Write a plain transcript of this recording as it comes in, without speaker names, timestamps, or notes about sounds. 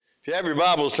If you have your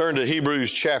Bibles, turn to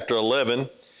Hebrews chapter 11.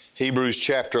 Hebrews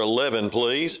chapter 11,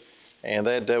 please. And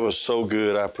that was so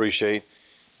good. I appreciate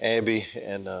Abby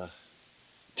and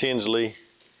Tinsley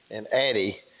and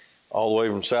Addie all the way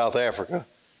from South Africa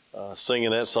singing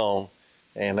that song.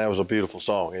 And that was a beautiful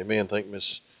song. Amen. Thank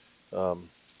Miss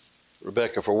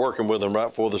Rebecca for working with them right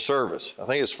before the service. I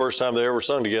think it's the first time they ever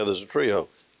sung together as a trio.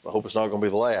 I hope it's not going to be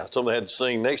the last. Something they had to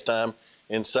sing next time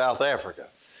in South Africa.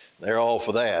 They're all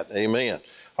for that. Amen.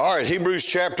 All right, Hebrews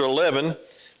chapter 11.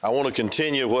 I want to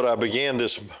continue what I began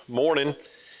this morning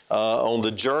on the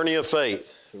journey of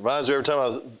faith. It reminds me every time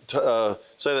I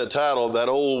say that title, that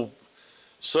old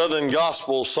Southern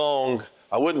gospel song,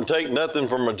 I wouldn't take nothing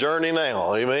from a journey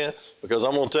now, amen? Because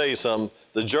I'm going to tell you something,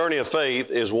 the journey of faith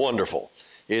is wonderful.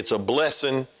 It's a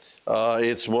blessing.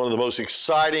 It's one of the most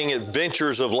exciting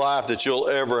adventures of life that you'll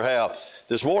ever have.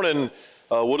 This morning,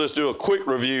 we'll just do a quick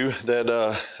review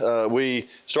that we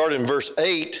started in verse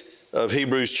 8 of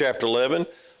Hebrews chapter 11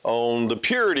 on the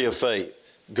purity of faith.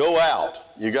 Go out.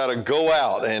 You got to go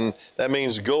out, and that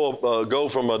means go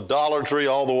from a Dollar Tree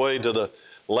all the way to the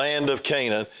land of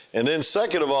Canaan. And then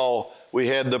second of all, we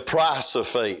had the price of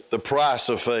faith. The price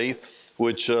of faith,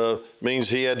 which means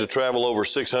he had to travel over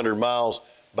 600 miles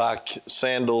by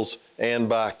sandals and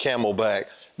by camelback.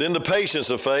 Then the patience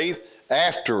of faith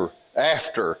after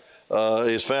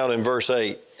is found in verse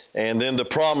 8. And then the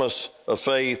promise of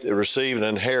faith to receive an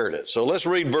inheritance. So let's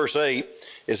read verse 8.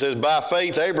 It says, by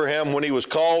faith Abraham, when he was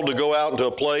called to go out into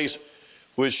a place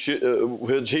which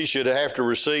he should have to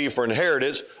receive for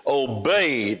inheritance,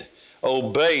 obeyed.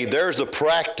 There's the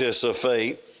practice of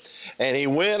faith. And he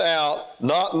went out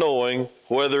not knowing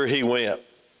whither he went.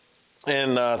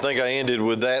 And I think I ended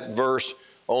with that verse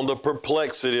on the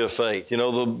perplexity of faith. You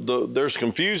know, there's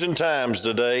confusing times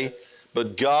today,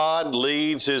 but God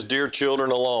leads his dear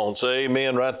children along. Say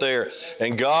amen right there.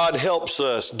 And God helps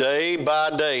us day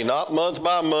by day, not month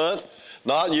by month,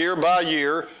 not year by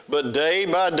year, but day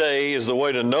by day is the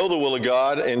way to know the will of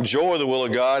God, enjoy the will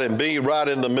of God, and be right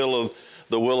in the middle of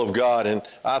the will of God. And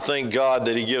I thank God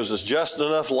that he gives us just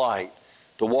enough light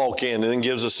to walk in and then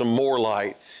gives us some more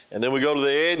light. And then we go to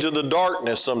the edge of the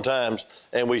darkness sometimes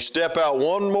and we step out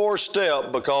one more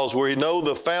step because we know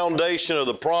the foundation of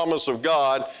the promise of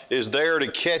God is there to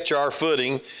catch our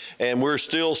footing, and we're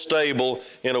still stable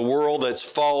in a world that's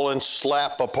fallen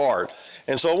slap apart.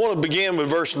 And so I want to begin with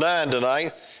verse 9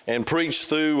 tonight and preach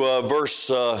through verse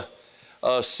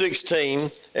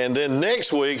 16. And then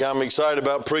next week I'm excited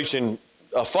about preaching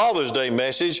a Father's Day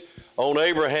message on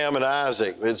Abraham and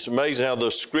Isaac. It's amazing how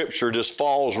the scripture just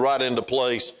falls right into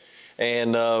place,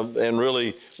 and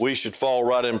really we should fall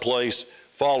right in place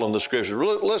following the scripture.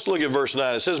 Let's look at verse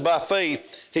 9. It says, by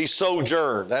faith he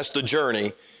sojourned, that's the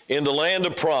journey, in the land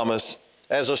of promise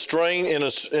as a in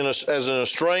a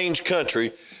strange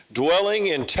country, dwelling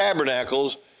in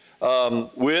tabernacles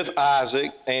with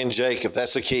Isaac and Jacob.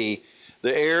 That's the key.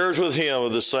 The heirs with him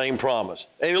of the same promise.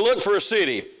 And he looked for a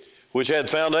city which had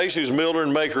foundation, whose builder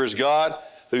and maker is God,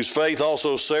 whose faith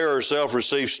also Sarah herself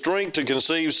received strength to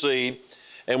conceive seed,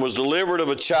 and was delivered of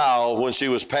a child when she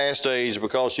was past age,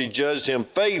 because she judged him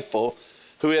faithful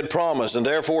who had promised. And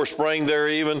therefore sprang there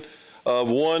even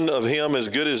of one of him as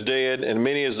good as dead, and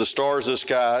many as the stars of the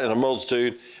sky in a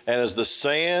multitude, and as the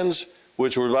sands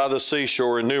which were by the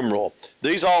seashore innumerable.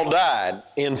 These all died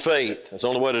in faith. That's the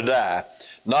only way to die.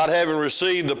 Not having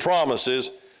received the promises,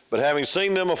 but having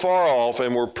seen them afar off,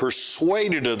 and were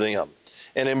persuaded of them,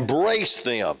 and embraced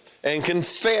them, and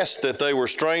confessed that they were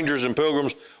strangers and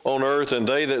pilgrims on earth, and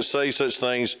they that say such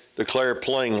things declare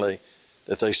plainly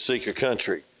that they seek a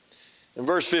country. In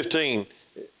verse 15,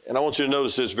 and I want you to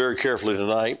notice this very carefully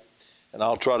tonight, and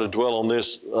I'll try to dwell on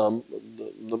this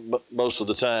most of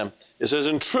the time. It says,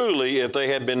 and truly, if they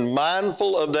had been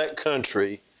mindful of that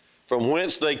country from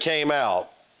whence they came out,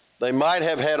 they might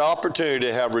have had opportunity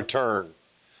to have returned.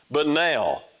 But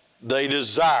now they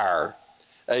desire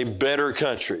a better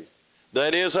country,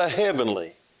 that is a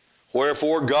heavenly.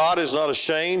 Wherefore God is not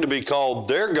ashamed to be called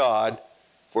their God,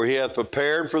 for he hath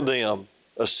prepared for them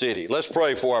a city. Let's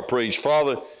pray before I preach.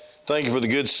 Father, thank you for the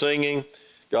good singing.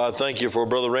 God, thank you for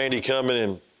Brother Randy coming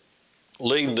and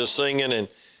leading the singing, and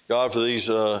God, for these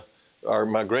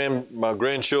my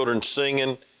grandchildren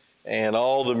singing and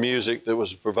all the music that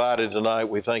was provided tonight.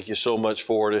 We thank you so much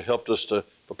for it. It helped us to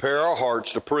prepare our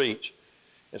hearts to preach.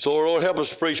 And so, Lord, help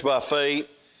us to preach by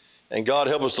faith, and God,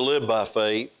 help us to live by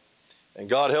faith, and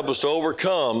God, help us to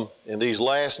overcome in these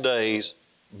last days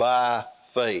by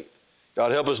faith.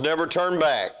 God, help us never turn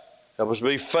back. Help us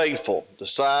be faithful.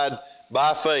 Decide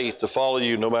by faith to follow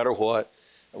you no matter what.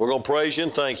 And we're going to praise you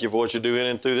and thank you for what you're doing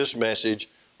and through this message.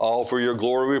 All for your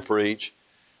glory we preach.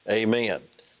 Amen.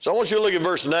 So I want you to look at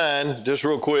verse 9 just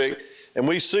real quick, and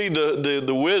we see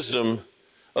the wisdom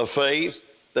of faith,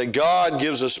 that God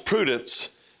gives us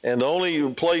prudence, and the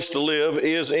only place to live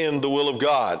is in the will of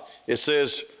God. It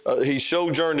says he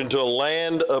sojourned into a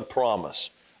land of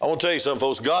promise. I want to tell you something,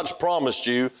 folks. God's promised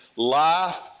you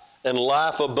life and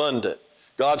life abundant.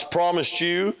 God's promised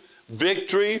you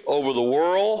victory over the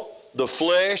world, the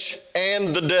flesh,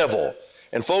 and the devil.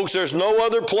 And folks, there's no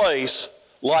other place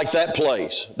like that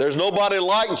place. There's nobody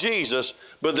like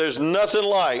Jesus, but there's nothing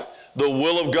like the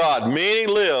will of God. Many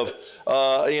live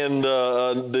in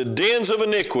the dens of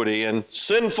iniquity and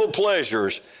sinful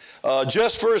pleasures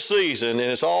just for a season,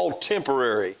 and it's all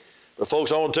temporary. But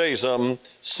folks, I want to tell you something.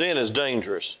 Sin is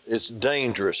dangerous. It's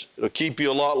dangerous. It'll keep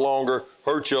you a lot longer,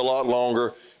 hurt you a lot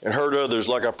longer, and hurt others,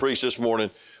 like I preached this morning,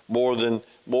 more than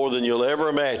you'll ever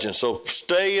imagine. So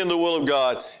stay in the will of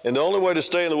God. And the only way to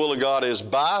stay in the will of God is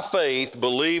by faith,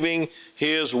 believing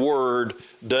His word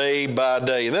day by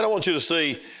day. And then I want you to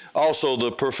see also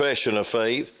the profession of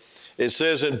faith. It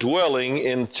says in dwelling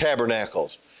in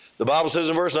tabernacles. The Bible says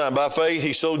in verse 9, by faith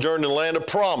he sojourned in the land of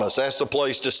promise. That's the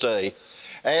place to stay.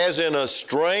 As in a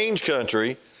strange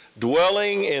country,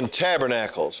 dwelling in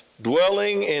tabernacles.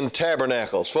 Dwelling in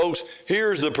tabernacles. Folks,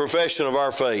 here's the profession of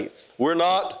our faith. We're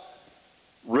not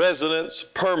residents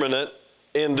permanent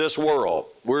in this world.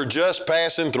 We're just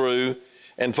passing through.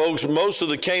 And folks, most of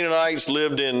the Canaanites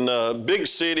lived in big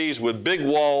cities with big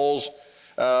walls,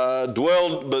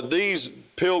 but these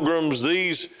pilgrims,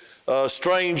 these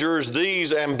strangers,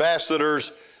 these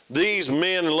ambassadors, these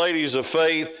men and ladies of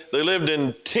faith, they lived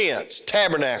in tents,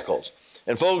 tabernacles.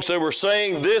 And folks, they were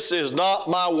saying, this is not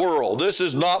my world. This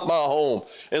is not my home.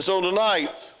 And so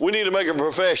tonight, we need to make a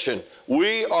profession.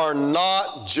 We are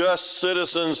not just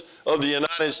citizens of the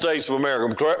United States of America.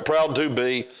 I'm proud to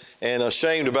be and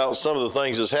ashamed about some of the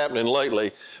things that's happening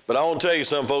lately. But I want to tell you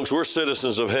something, folks, we're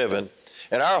citizens of heaven.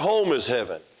 And our home is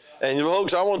heaven. And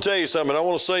folks, I want to tell you something. I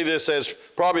want to say this as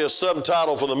probably a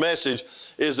subtitle for the message,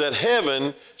 is that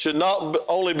heaven should not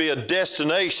only be a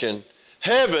destination.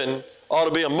 Heaven ought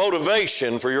to be a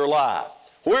motivation for your life.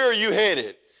 Where are you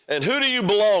headed? And who do you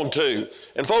belong to?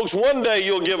 And folks, one day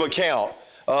you'll give account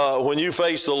when you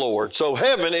face the Lord. So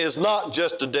heaven is not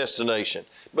just a destination,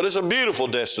 but it's a beautiful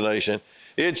destination.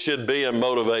 It should be a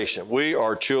motivation. We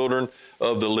are children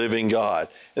of the living God.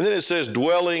 And then it says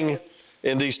dwelling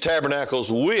in these tabernacles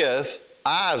with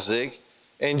Isaac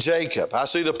and Jacob. I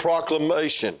see the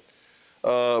proclamation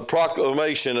of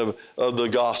the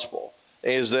gospel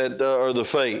is that, or the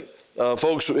faith.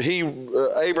 Folks,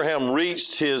 Abraham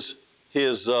reached his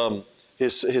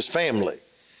family.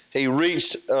 He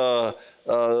reached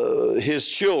his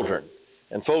children.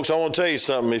 And folks, I want to tell you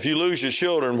something. If you lose your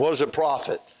children, what does it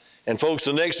profit? And folks,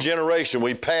 the next generation,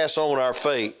 we pass on our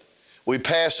faith. We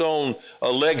pass on a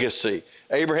legacy.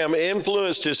 Abraham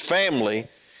influenced his family,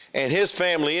 and his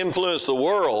family influenced the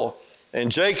world. And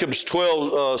Jacob's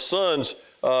 12 sons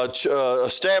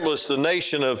established the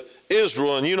nation of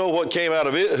Israel, and you know what came out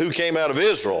of it, who came out of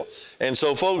Israel. And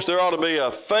so, folks, there ought to be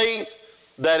a faith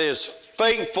that is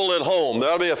faithful at home. There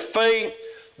ought to be a faith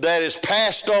that is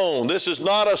passed on. This is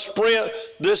not a sprint.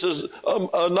 This is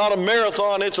not a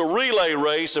marathon. It's a relay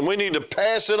race, and we need to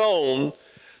pass it on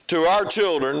to our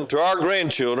children, to our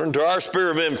grandchildren, to our sphere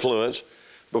of influence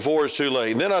before it's too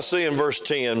late. And then I see in verse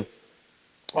 10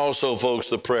 also, folks,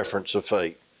 the preference of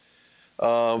faith.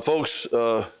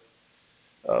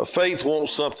 Faith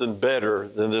wants something better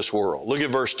than this world. Look at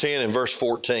verse 10 and verse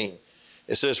 14.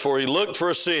 It says, for he looked for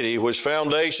a city whose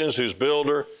foundations, whose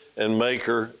builder and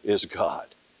maker is God.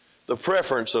 The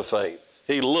preference of faith.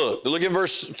 He looked. Look at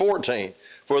verse 14.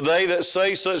 For they that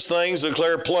say such things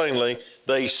declare plainly,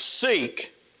 they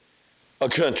seek a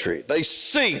country. They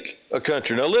seek a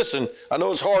country. Now listen, I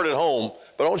know it's hard at home,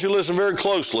 but I want you to listen very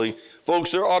closely.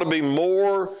 Folks, there ought to be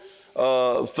more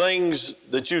things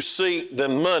that you seek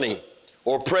than money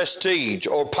or prestige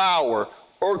or power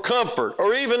or comfort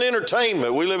or even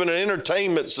entertainment. We live in an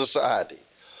entertainment society.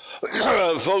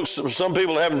 Folks, some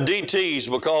people are having DTs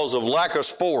because of lack of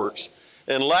sports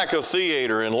and lack of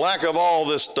theater and lack of all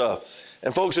this stuff.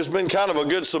 And folks, it's been kind of a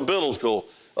good sabbatical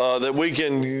that we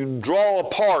can draw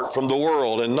apart from the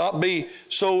world and not be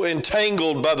so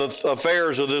entangled by the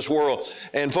affairs of this world.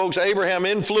 And folks, Abraham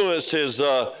influenced his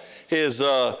family,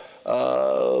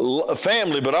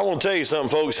 but I want to tell you something,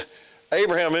 folks.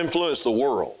 Abraham influenced the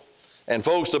world. And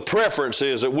folks, the preference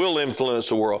is it will influence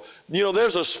the world. You know,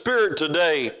 there's a spirit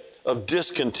today of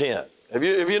discontent. Have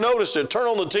you noticed it? Turn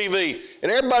on the TV and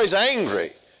everybody's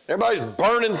angry. Everybody's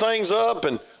burning things up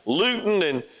and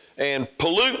looting and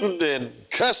polluting and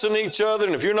cussing each other.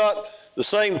 And if you're not the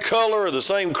same color or the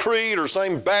same creed or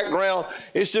same background.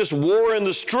 It's just war in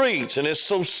the streets, and it's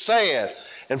so sad.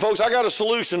 And folks, I got a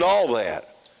solution to all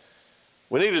that.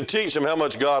 We need to teach them how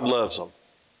much God loves them.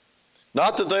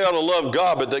 Not that they ought to love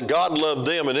God, but that God loved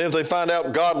them. And if they find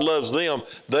out God loves them,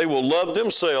 they will love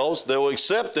themselves. They will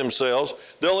accept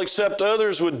themselves. They'll accept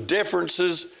others with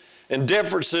differences.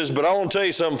 But I want to tell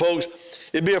you something, folks.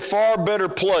 It'd be a far better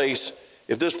place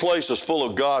if this place was full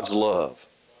of God's love.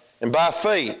 And by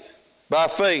faith,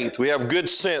 we have good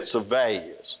sense of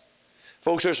values.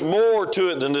 Folks, there's more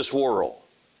to it than this world.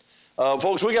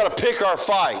 Folks, we got to pick our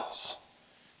fights.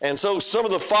 And so some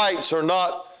of the fights are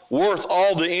not worth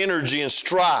all the energy and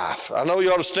strife. I know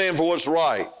you ought to stand for what's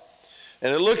right.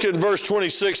 And then look at verse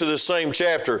 26 of this same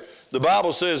chapter. The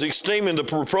Bible says, esteeming the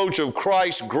reproach of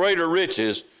Christ greater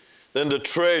riches than the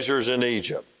treasures in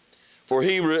Egypt. For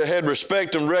he had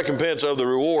respect and recompense of the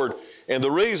reward. And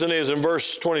the reason is in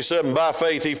verse 27, by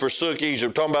faith he forsook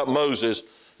Egypt, talking about Moses,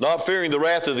 not fearing the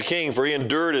wrath of the king, for he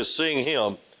endured as seeing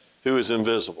him who is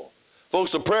invisible.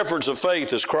 Folks, the preference of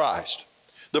faith is Christ.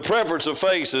 The preference of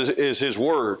faith is his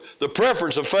word. The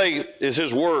preference of faith is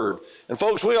his word. And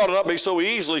folks, we ought to not be so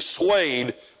easily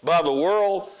swayed by the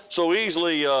world, so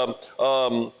easily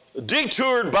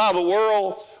detoured by the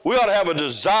world. We ought to have a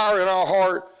desire in our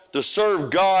heart to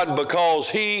serve God because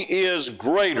he is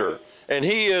greater and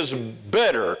he is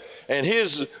better and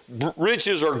his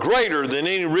riches are greater than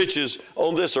any riches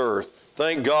on this earth.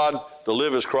 Thank God, to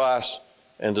live as Christ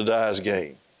and to die as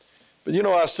gain. But you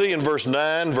know, I see in verse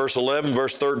 9, verse 11,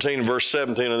 verse 13, and verse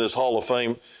 17 of this Hall of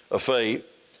Fame of faith,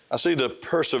 I see the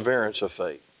perseverance of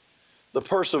faith. The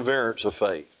perseverance of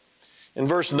faith. In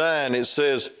verse 9 it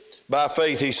says, by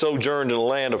faith he sojourned in a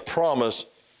land of promise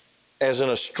as in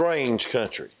a strange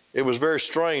country. It was very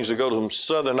strange to go from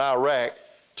southern Iraq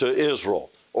to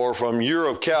Israel, or from Ur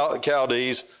of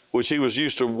Chaldees, which he was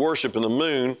used to worshiping the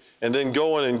moon, and then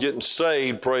going and getting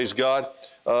saved, praise God,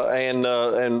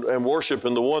 and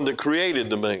worshiping the one that created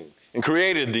the moon and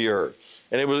created the earth.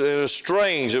 And it was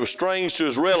strange. It was strange to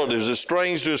his relatives. It was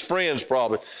strange to his friends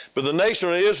probably. But the nation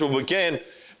of Israel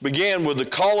began with the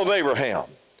call of Abraham.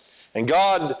 And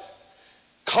God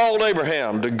called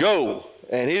Abraham to go.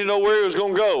 And he didn't know where he was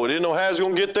going to go. He didn't know how he was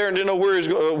going to get there and didn't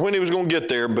know when he was going to get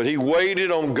there. But he waited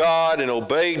on God and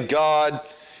obeyed God.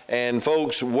 And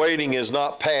folks, waiting is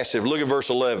not passive. Look at verse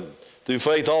 11. Through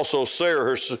faith also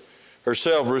Sarah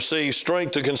herself received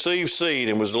strength to conceive seed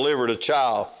and was delivered a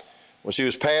child when she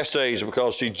was past age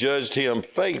because she judged him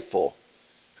faithful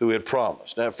who had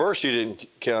promised. Now, at first she didn't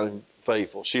count him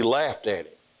faithful. She laughed at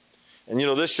him. And you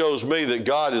know, this shows me that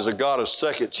God is a God of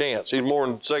second chance. He's more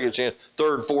than second chance,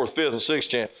 third, fourth, fifth, and sixth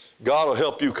chance. God will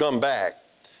help you come back.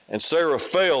 And Sarah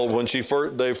failed when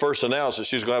they first announced that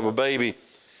she was going to have a baby.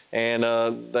 And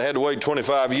they had to wait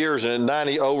 25 years. And at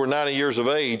over 90 years of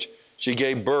age, she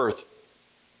gave birth.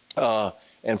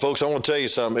 And folks, I want to tell you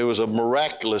something. It was a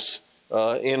miraculous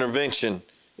intervention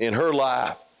in her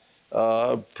life,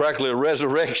 practically a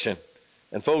resurrection.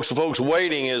 And folks,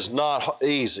 waiting is not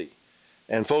easy.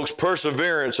 And folks,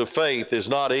 perseverance of faith is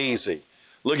not easy.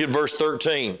 Look at verse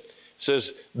 13. It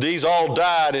says, these all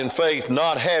died in faith,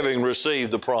 not having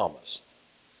received the promise.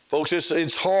 Folks,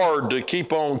 it's hard to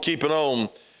keep on keeping on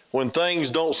when things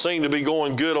don't seem to be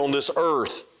going good on this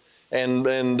earth. And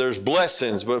there's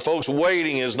blessings, but folks,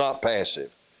 waiting is not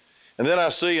passive. And then I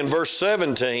see in verse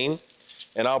 17,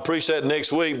 and I'll preach that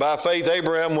next week, by faith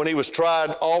Abraham, when he was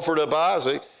tried, offered up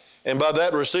Isaac, and by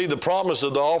that received the promise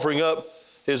of the offering up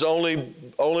his only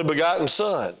begotten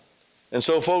son. And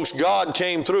so, folks, God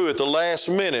came through at the last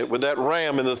minute with that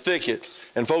ram in the thicket.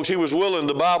 And folks, he was willing,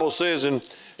 the Bible says in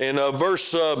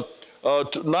verse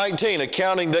 19,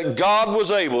 accounting that God was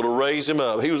able to raise him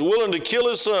up. He was willing to kill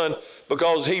his son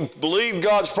because he believed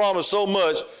God's promise so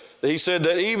much that he said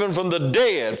that even from the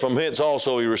dead, from hence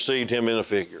also he received him in a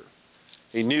figure.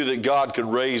 He knew that God could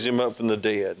raise him up from the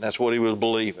dead. And that's what he was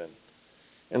believing.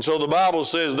 And so the Bible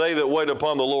says, they that wait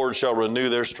upon the Lord shall renew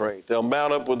their strength. They'll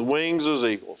mount up with wings as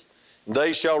eagles.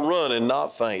 They shall run and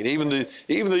not faint. Even the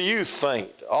youth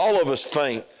faint. All of us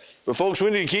faint. But folks, we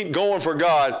need to keep going for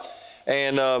God.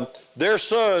 And their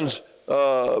sons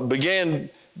became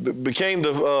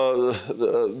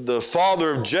the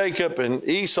father of Jacob and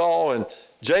Esau. And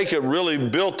Jacob really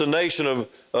built the nation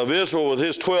of Israel with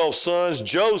his 12 sons.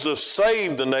 Joseph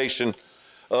saved the nation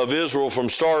of Israel from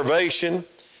starvation.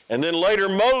 And then later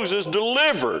Moses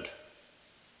delivered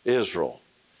Israel.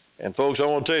 And folks, I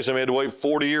want to tell you something, he had to wait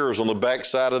 40 years on the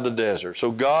backside of the desert.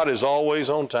 So God is always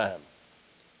on time.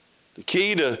 The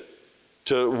key to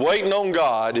waiting on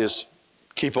God is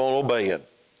keep on obeying.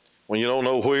 When you don't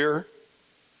know where,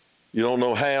 you don't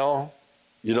know how,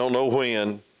 you don't know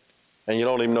when, and you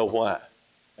don't even know why.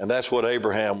 And that's what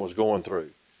Abraham was going through.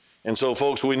 And so,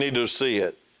 folks, we need to see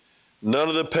it. None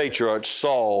of the patriarchs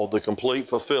saw the complete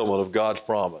fulfillment of God's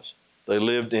promise. They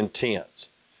lived in tents.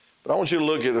 But I want you to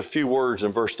look at a few words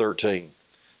in verse 13.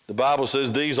 The Bible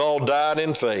says, these all died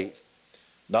in faith,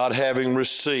 not having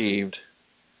received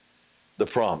the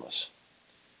promise,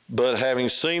 but having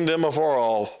seen them afar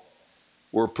off,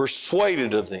 were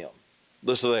persuaded of them.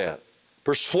 Listen to that.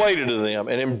 Persuaded of them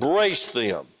and embraced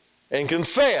them and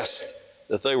confessed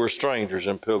that they were strangers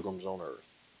and pilgrims on earth.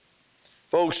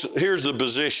 Folks, here's the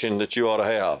position that you ought to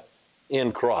have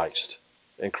in Christ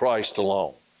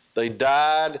alone. They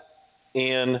died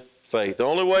in faith. The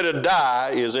only way to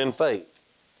die is in faith.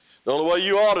 The only way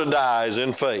you ought to die is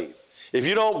in faith. If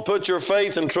you don't put your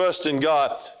faith and trust in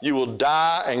God, you will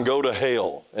die and go to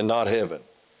hell and not heaven.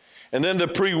 And then the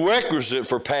prerequisite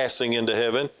for passing into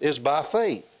heaven is by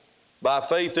faith. By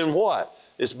faith in what?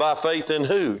 It's by faith in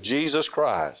who? Jesus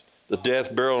Christ, the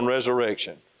death, burial, and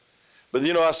resurrection. But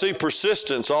you know, I see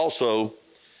persistence also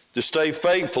to stay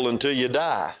faithful until you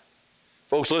die.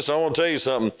 Folks, listen, I want to tell you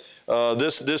something.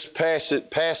 This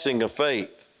passing of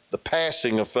faith, the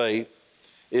passing of faith,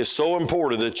 is so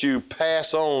important that you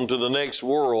pass on to the next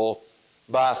world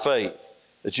by faith,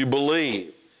 that you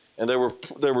believe. And they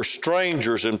were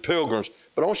strangers and pilgrims.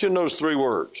 But I want you to notice three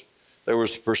words. There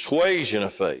was the persuasion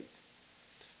of faith.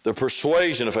 The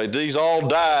persuasion of faith. These all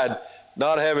died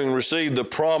not having received the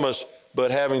promise,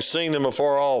 but having seen them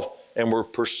afar off and were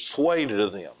persuaded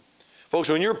of them. Folks,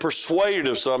 when you're persuaded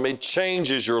of something, it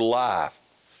changes your life.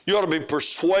 You ought to be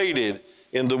persuaded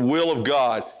in the will of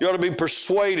God. You ought to be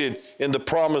persuaded in the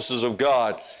promises of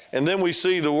God. And then we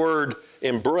see the word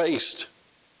embraced.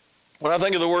 When I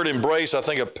think of the word embrace, I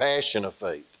think of passion of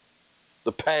faith.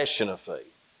 The passion of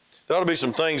faith. There ought to be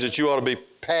some things that you ought to be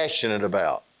passionate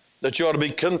about, that you ought to be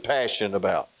compassionate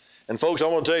about. And folks, I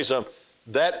want to tell you something.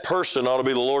 That person ought to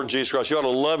be the Lord Jesus Christ. You ought to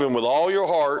love him with all your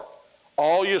heart,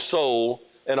 all your soul,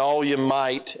 and all your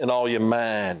might, and all your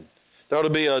mind. There ought to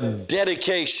be a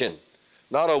dedication,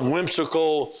 not a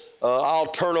whimsical, I'll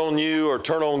turn on you or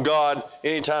turn on God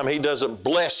anytime he doesn't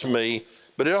bless me,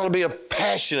 but it ought to be a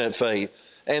passionate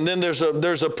faith. And then there's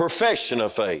a profession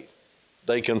of faith.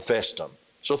 They confessed them.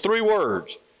 So three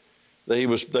words. They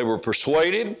were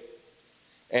persuaded,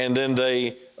 and then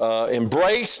they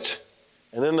embraced,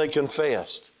 and then they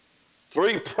confessed.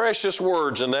 Three precious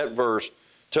words in that verse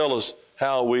tell us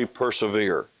how we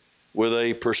persevere with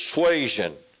a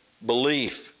persuasion,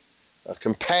 belief, a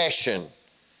compassion,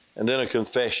 and then a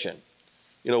confession.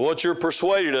 You know, what you're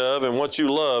persuaded of and what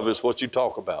you love is what you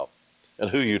talk about and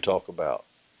who you talk about.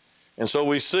 And so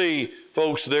we see,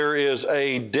 folks, there is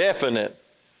a definite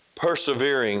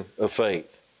persevering of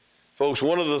faith. Folks,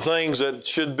 one of the things that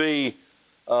should be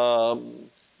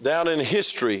down in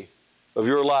history of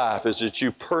your life is that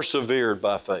you persevered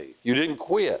by faith. You didn't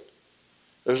quit.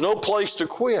 There's no place to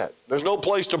quit. There's no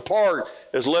place to park,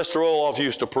 as Lester Roloff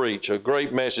used to preach, a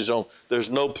great message on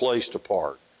there's no place to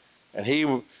park. And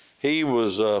he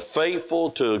was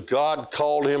faithful to God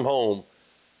called him home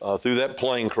through that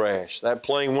plane crash. That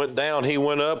plane went down, he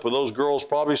went up with those girls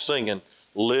probably singing,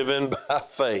 living by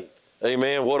faith.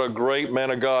 Amen. What a great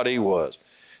man of God he was.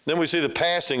 Then we see the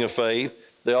passing of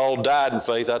faith. They all died in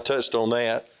faith. I touched on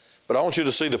that. But I want you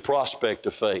to see the prospect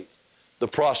of faith. The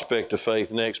prospect of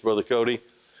faith next, Brother Cody.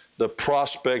 The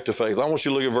prospect of faith. I want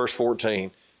you to look at verse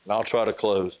 14, and I'll try to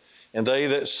close. And they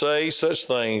that say such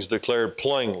things declared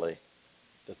plainly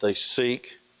that they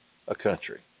seek a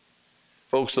country.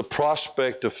 Folks, the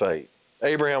prospect of faith.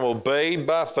 Abraham obeyed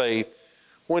by faith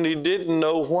when he didn't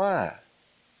know why.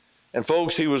 And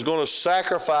folks, he was going to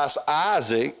sacrifice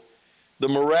Isaac, the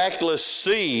miraculous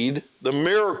seed, the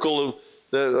miracle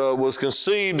that was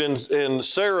conceived in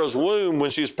Sarah's womb when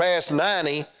she was past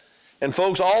 90. And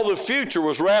folks, all the future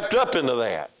was wrapped up into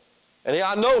that. And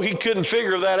I know he couldn't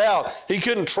figure that out. He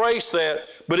couldn't trace that,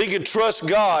 but he could trust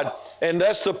God, and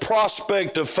that's the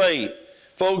prospect of faith.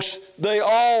 Folks, they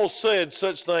all said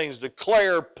such things,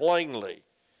 declare plainly.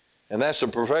 And that's a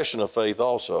profession of faith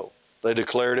also. They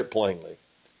declared it plainly.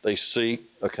 They seek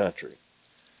a country.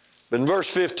 But in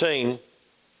verse 15,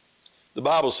 the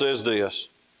Bible says this,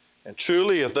 and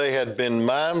truly if they had been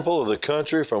mindful of the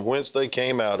country from whence they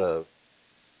came out of,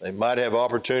 they might have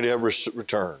opportunity to have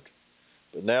returned.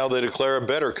 But now they declare a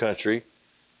better country,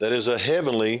 that is a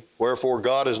heavenly, wherefore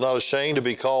God is not ashamed to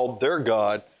be called their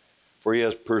God, for he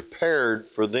has prepared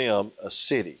for them a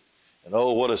city. And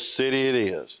oh, what a city it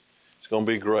is. It's going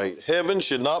to be great. Heaven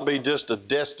should not be just a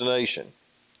destination.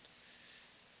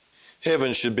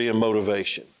 Heaven should be a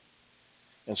motivation.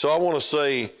 And so I want to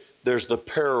say there's the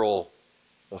peril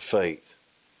of faith.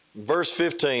 Verse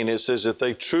 15, it says, if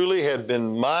they truly had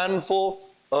been mindful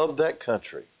of that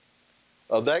country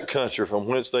from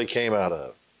whence they came out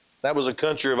of. That was a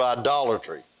country of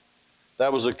idolatry.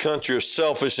 That was a country of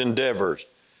selfish endeavors.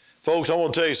 Folks, I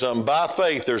want to tell you something. By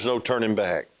faith, there's no turning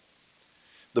back.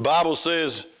 The Bible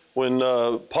says when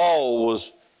Paul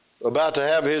was about to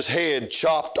have his head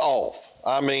chopped off,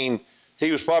 I mean,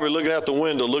 he was probably looking out the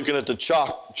window, looking at the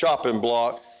chopping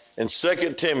block. In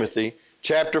 2 Timothy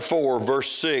chapter 4,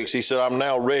 verse 6, he said, I'm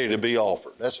now ready to be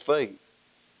offered. That's faith.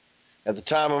 At the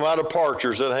time of my departure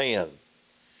is at hand.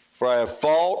 For I have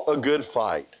fought a good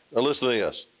fight. Now listen to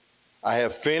this. I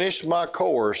have finished my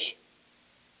course.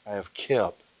 I have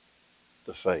kept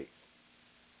the faith.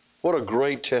 What a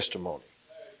great testimony.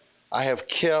 I have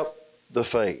kept the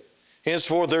faith.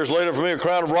 Henceforth there is laid up for me a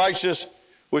crown of righteousness,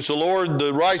 which the Lord,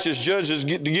 the righteous judge, is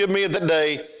to give me at that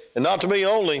day, and not to me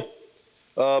only,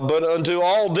 but unto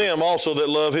all them also that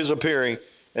love his appearing,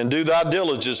 and do thy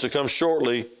diligence to come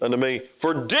shortly unto me.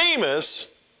 For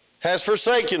Demas has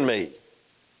forsaken me,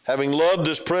 having loved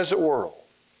this present world.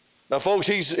 Now, folks,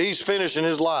 he's finishing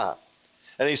his life.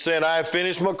 And he's saying, I have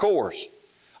finished my course.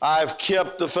 I have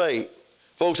kept the faith.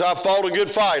 Folks, I've fought a good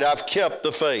fight. I've kept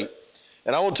the faith.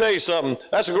 And I want to tell you something.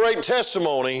 That's a great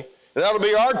testimony. And that'll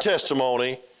be our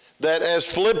testimony, that as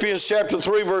Philippians chapter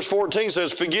 3, verse 14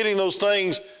 says, forgetting those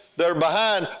things that are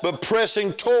behind, but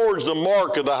pressing towards the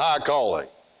mark of the high calling.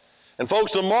 And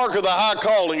folks, the mark of the high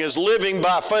calling is living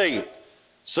by faith.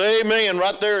 Say amen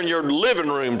right there in your living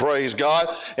room, praise God.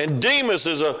 And Demas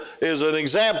is an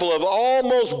example of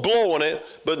almost blowing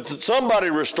it, but somebody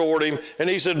restored him, and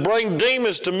he said, bring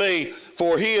Demas to me,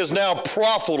 for he is now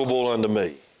profitable unto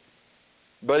me.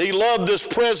 But he loved this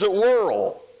present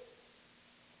world.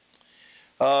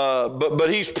 But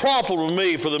he's profitable to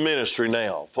me for the ministry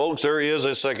now. Folks, there is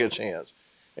a second chance.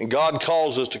 And God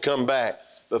calls us to come back.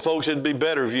 But folks, it'd be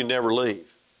better if you never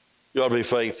leave. You ought to be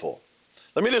faithful.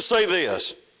 Let me just say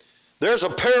this. There's a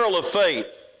peril of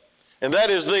faith, and that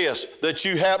is this, that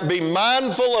you have to be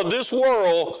mindful of this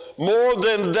world more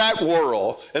than that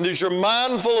world, and that you're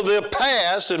mindful of the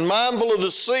past and mindful of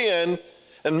the sin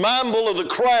and mindful of the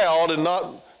crowd and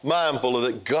not mindful of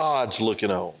that God's looking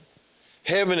on.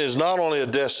 Heaven is not only a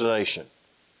destination,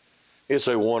 it's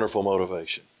a wonderful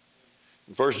motivation.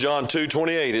 In 1 John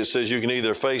 2:28, it says you can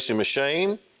either face him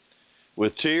ashamed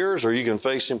with tears or you can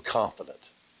face him confident.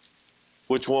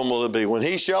 Which one will it be? When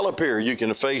he shall appear, you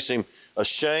can face him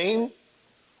ashamed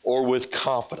or with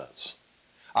confidence.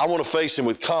 I want to face him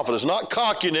with confidence, not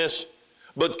cockiness,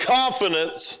 but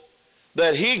confidence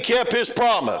that he kept his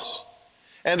promise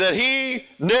and that he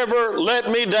never let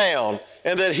me down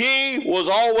and that he was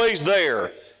always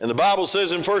there. And the Bible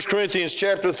says in 1 Corinthians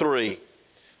chapter 3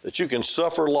 that you can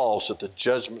suffer loss at the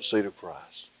judgment seat of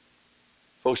Christ.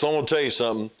 Folks, I want to tell you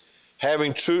something.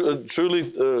 Having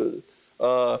truly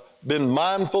been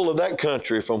mindful of that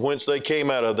country from whence they came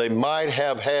out of, they might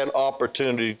have had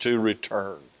opportunity to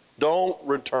return. Don't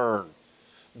return.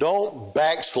 Don't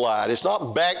backslide. It's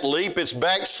not back leap, it's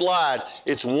backslide.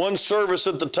 It's one service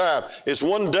at the time. It's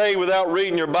one day without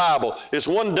reading your Bible. It's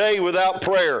one day without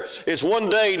prayer. It's one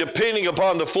day depending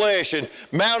upon the flesh and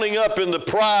mounting up in the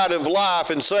pride of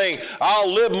life and saying,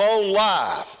 I'll live my own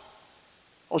life.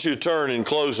 I want you to turn in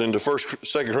closing to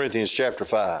 2 Corinthians chapter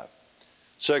 5.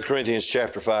 2 Corinthians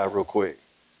chapter 5 real quick.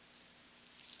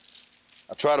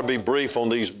 I try to be brief on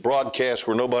these broadcasts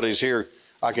where nobody's here.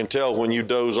 I can tell when you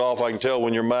doze off. I can tell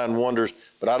when your mind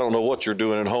wanders, but I don't know what you're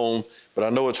doing at home. But I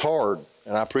know it's hard,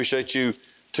 and I appreciate you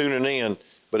tuning in.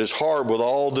 But it's hard with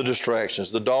all the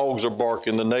distractions. The dogs are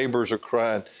barking. The neighbors are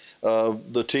crying.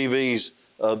 The TV's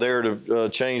there to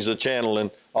change the channel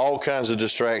and all kinds of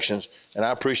distractions. And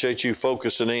I appreciate you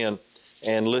focusing in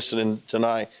and listening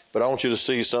tonight. But I want you to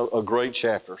see a great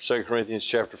chapter, 2 Corinthians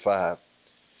chapter 5.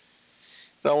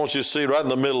 And I want you to see right in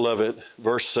the middle of it,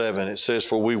 verse 7, it says,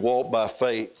 for we walk by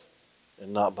faith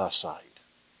and not by sight.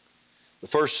 The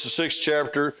first 6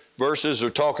 verses are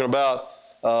talking about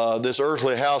this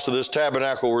earthly house of this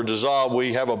tabernacle were dissolved.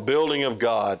 We have a building of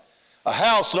God, a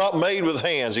house not made with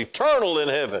hands, eternal in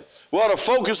heaven. We ought to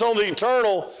focus on the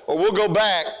eternal or we'll go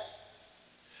back.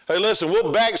 Hey, listen,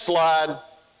 we'll backslide.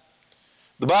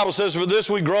 The Bible says, for this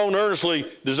we groan earnestly,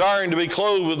 desiring to be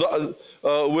clothed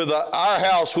with our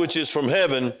house which is from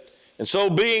heaven. And so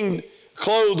being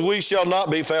clothed, we shall not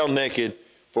be found naked.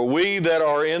 For we that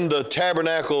are in the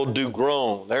tabernacle do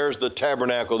groan. There's the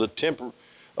tabernacle, the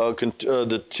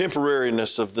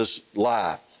temporariness of this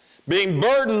life. Being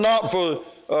burdened not for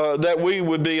that we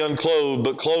would be unclothed,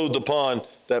 but clothed upon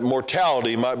that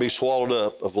mortality might be swallowed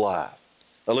up of life.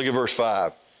 Now look at verse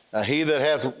 5. Now he that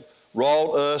hath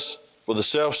wrought us for the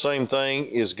selfsame thing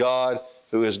is God,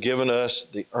 who has given us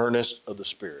the earnest of the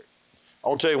Spirit. I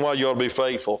want to tell you why you ought to be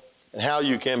faithful and how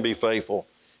you can be faithful.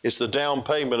 It's the down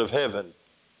payment of heaven,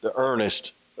 the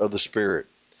earnest of the Spirit.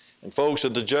 And folks,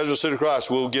 at the judgment seat of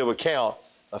Christ, we'll give account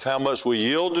of how much we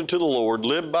yielded to the Lord,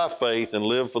 lived by faith, and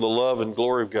lived for the love and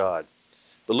glory of God.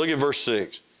 But look at verse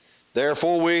 6.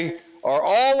 Therefore we are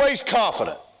always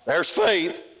confident. There's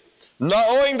faith.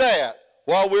 Knowing that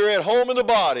while we're at home in the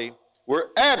body, we're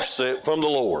absent from the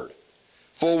Lord.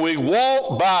 For we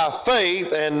walk by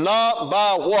faith and not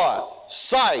by what?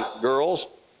 Sight, girls.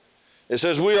 It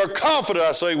says we are confident,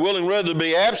 I say, willing rather to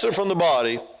be absent from the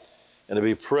body and to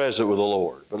be present with the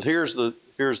Lord. But here's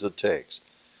the text.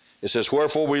 It says,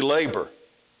 wherefore we labor,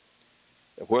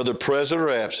 that whether present or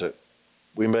absent,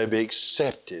 we may be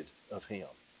accepted of him.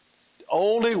 The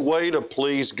only way to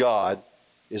please God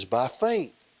is by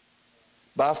faith.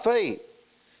 By faith.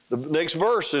 The next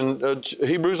verse in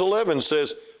Hebrews 11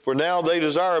 says, for now they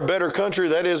desire a better country,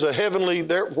 that is a heavenly,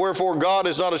 wherefore God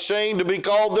is not ashamed to be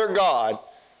called their God,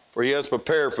 for he hath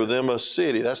prepared for them a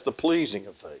city. That's the pleasing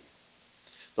of faith.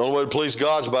 The only way to please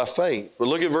God is by faith. But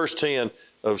look at verse 10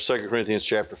 of 2 Corinthians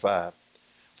chapter 5.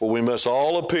 For we must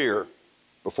all appear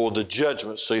before the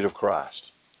judgment seat of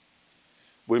Christ.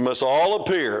 We must all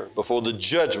appear before the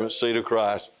judgment seat of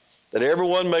Christ, that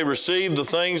everyone may receive the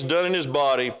things done in his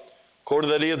body, according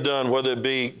to that he hath done, whether it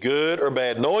be good or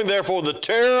bad. Knowing therefore the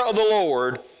terror of the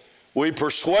Lord, we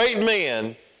persuade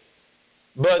men,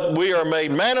 but we are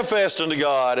made manifest unto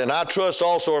God, and I trust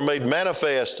also are made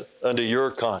manifest unto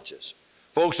your conscience.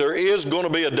 Folks, there is going to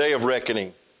be a day of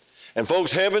reckoning. And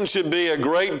folks, heaven should be a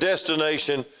great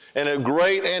destination and a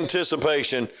great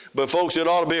anticipation. But folks, it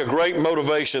ought to be a great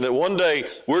motivation that one day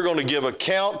we're going to give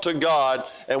account to God,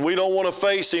 and we don't want to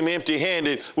face him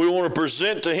empty-handed. We want to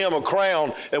present to him a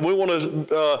crown, and we want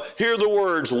to hear the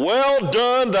words, well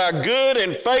done, thy good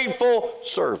and faithful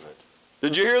servant.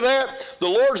 Did you hear that? The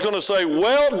Lord's going to say,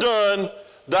 well done,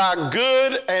 thy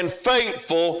good and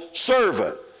faithful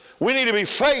servant. We need to be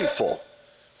faithful.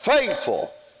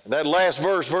 Faithful. And that last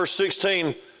verse, verse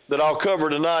 16, that I'll cover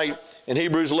tonight in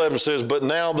Hebrews 11 says, but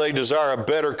now they desire a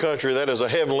better country, that is a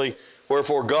heavenly,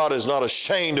 wherefore God is not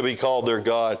ashamed to be called their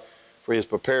God, for he has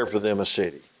prepared for them a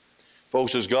city.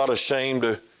 Folks, is God ashamed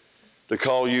to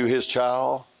call you his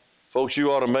child? Folks,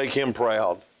 you ought to make him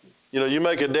proud. You know, you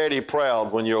make a daddy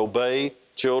proud when you obey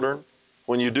children,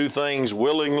 when you do things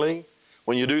willingly,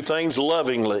 when you do things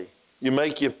lovingly. You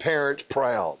make your parents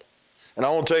proud. And I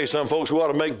want to tell you something, folks, we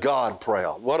ought to make God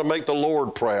proud. We ought to make the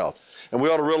Lord proud. And we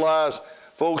ought to realize,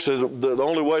 folks, that the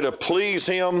only way to please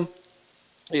him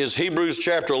is Hebrews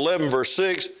chapter 11, verse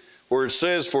 6, where it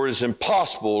says, for it's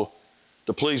impossible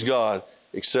to please God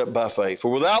except by faith.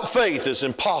 For without faith, it's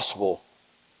impossible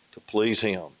to please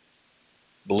him,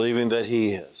 believing that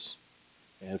he is.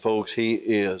 And folks, he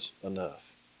is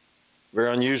enough.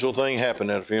 Very unusual thing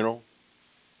happened at a funeral.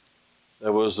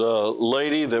 There was a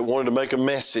lady that wanted to make a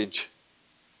message.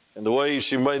 And the way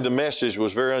she made the message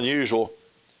was very unusual.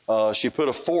 She put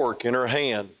a fork in her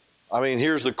hand. I mean,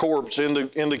 here's the corpse in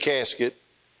the casket,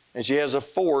 and she has a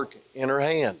fork in her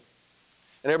hand.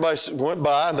 And everybody went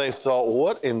by and they thought,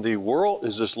 what in the world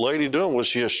is this lady doing? Was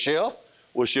she a chef?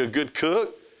 Was she a good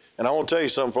cook? And I want to tell you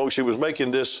something, folks. She was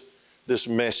making this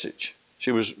message.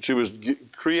 She was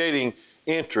creating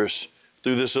interest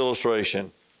through this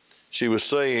illustration. She was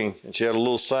saying, and she had a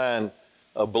little sign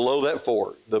below that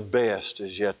fork, the best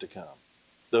is yet to come.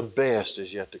 The best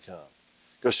is yet to come.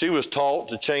 Because she was taught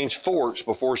to change forks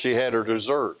before she had her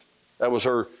dessert. That was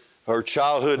her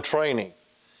childhood training.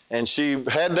 And she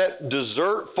had that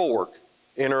dessert fork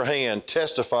in her hand,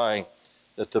 testifying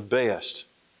that the best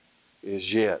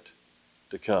is yet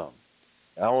to come.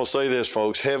 And I want to say this,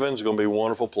 folks, heaven's going to be a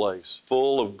wonderful place,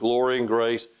 full of glory and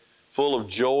grace, full of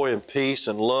joy and peace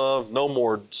and love, no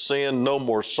more sin, no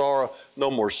more sorrow,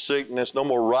 no more sickness, no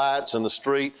more riots in the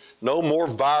street, no more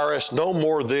virus, no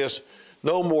more this,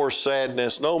 no more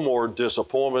sadness, no more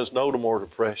disappointments, no more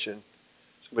depression.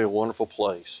 It's going to be a wonderful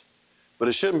place. But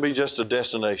it shouldn't be just a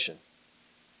destination.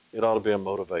 It ought to be a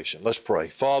motivation. Let's pray.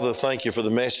 Father, thank you for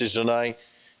the message tonight.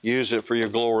 Use it for your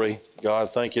glory. God,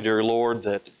 thank you, dear Lord,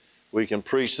 that we can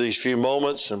preach these few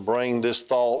moments and bring this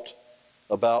thought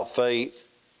about faith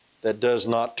that does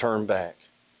not turn back.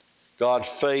 God,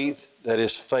 faith that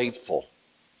is faithful.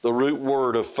 The root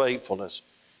word of faithfulness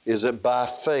is that by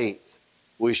faith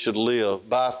we should live.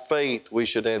 By faith we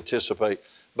should anticipate.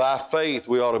 By faith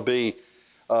we ought to be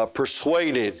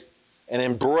persuaded and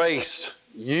embrace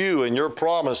you and your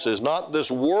promises, not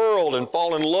this world, and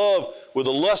fall in love with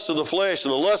the lust of the flesh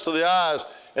and the lust of the eyes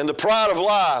and the pride of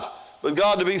life, but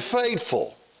God, to be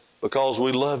faithful because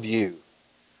we love you.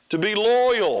 To be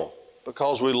loyal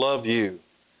because we love you.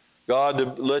 God,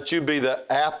 to let you be the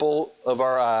apple of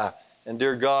our eye. And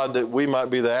dear God, that we might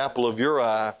be the apple of your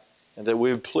eye and that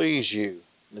we would please you,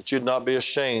 and that you'd not be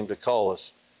ashamed to call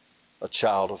us a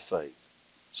child of faith.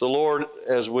 So Lord,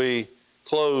 as we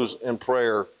close in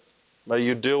prayer, may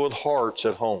you deal with hearts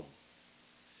at home.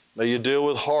 May you deal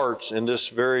with hearts in this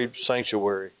very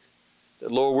sanctuary.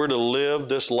 That, Lord, we're to live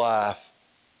this life,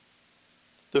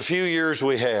 the few years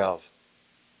we have,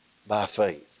 by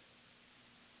faith.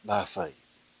 By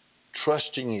faith.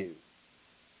 Trusting you,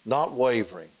 not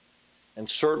wavering, and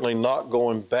certainly not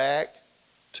going back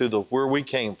to where we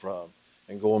came from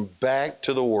and going back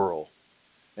to the world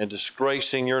and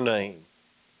disgracing your name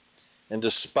and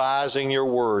despising your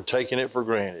word, taking it for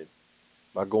granted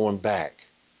by going back.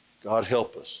 God,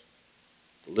 help us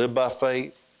to live by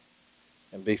faith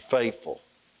and be faithful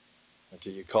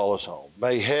until you call us home.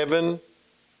 May heaven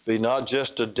be not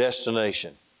just a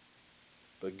destination,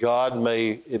 but God,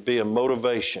 may it be a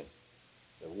motivation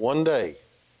that one day,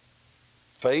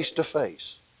 face to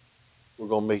face, we're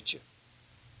going to meet you.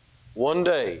 One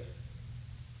day,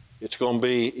 it's going to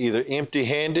be either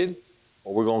empty-handed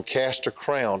or we're going to cast a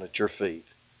crown at your feet.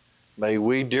 May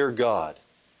we, dear God,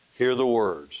 hear the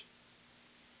words,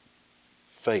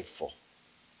 faithful.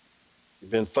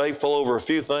 You've been faithful over a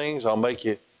few things. I'll make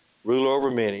you ruler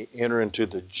over many. Enter into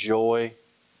the joy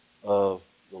of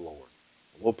the Lord.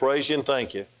 We'll praise you and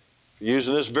thank you for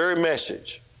using this very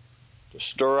message to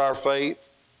stir our faith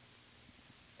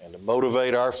and to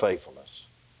motivate our faithfulness.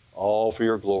 All for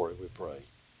your glory, we pray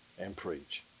and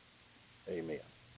preach. Amen.